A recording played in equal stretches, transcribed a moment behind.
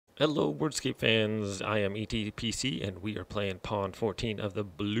Hello, Wordscape fans. I am ETPC, and we are playing Pawn 14 of the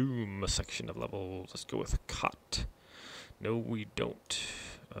Bloom section of levels. Let's go with cot. No, we don't.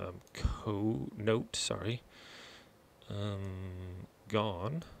 Note, sorry.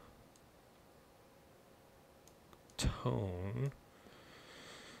 Gone. Tone.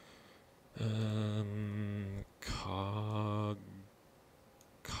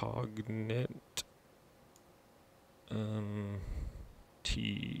 Cognate.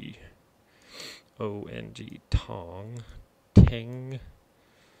 T-O-N-G, tong, ting,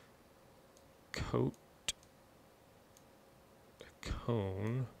 coat,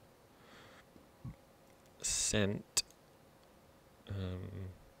 cone, scent,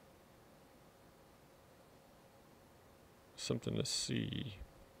 something to see,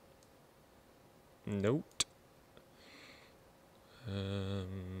 note,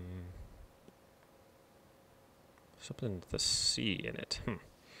 something with a C in it.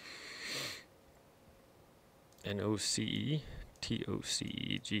 N-O-C-E,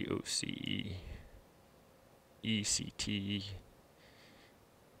 T-O-C-E, G-O-C-E, E-C-T.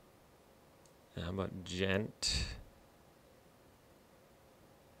 How about gent?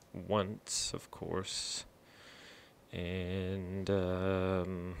 Once, of course. And,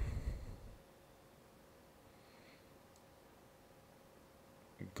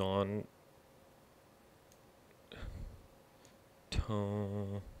 gone.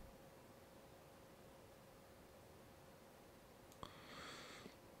 Tone.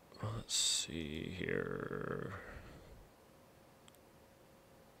 Let's see here.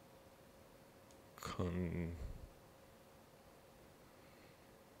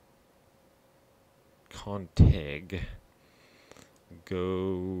 Conteg.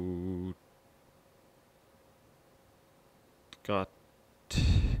 Go. Got.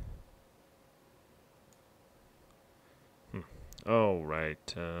 Oh,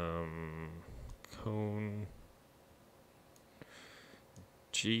 right. Cone.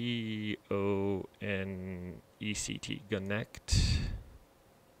 G-O-N-E-C-T, connect.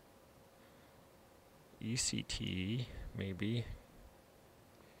 E-C-T, maybe.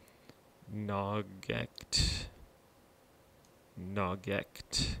 Nogect.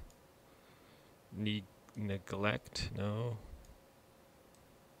 Nogect. Neglect, no.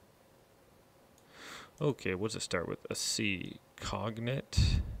 Okay, what does it start with? A C.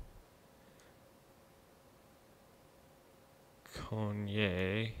 Cognate.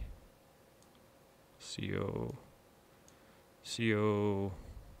 Cognac, C-O, C-O,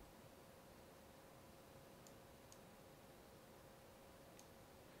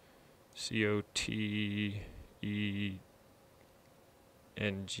 C-O-T-E-N-G.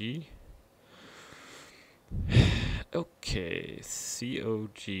 Okay,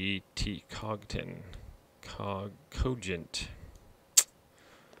 C-O-G-T, cogton, cogent.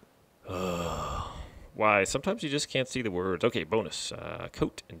 Why? Sometimes you just can't see the words. Okay, bonus.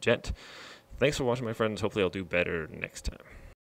 Coat and gent. Thanks for watching, my friends. Hopefully I'll do better next time.